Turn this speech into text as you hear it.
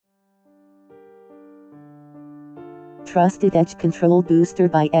trusted edge control booster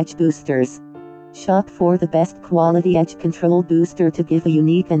by EdgeBoosters. Shop for the best quality edge control booster to give a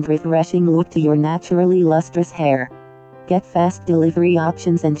unique and refreshing look to your naturally lustrous hair. Get fast delivery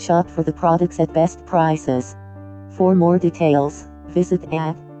options and shop for the products at best prices. For more details, visit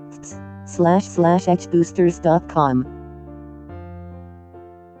edgeboosters.com.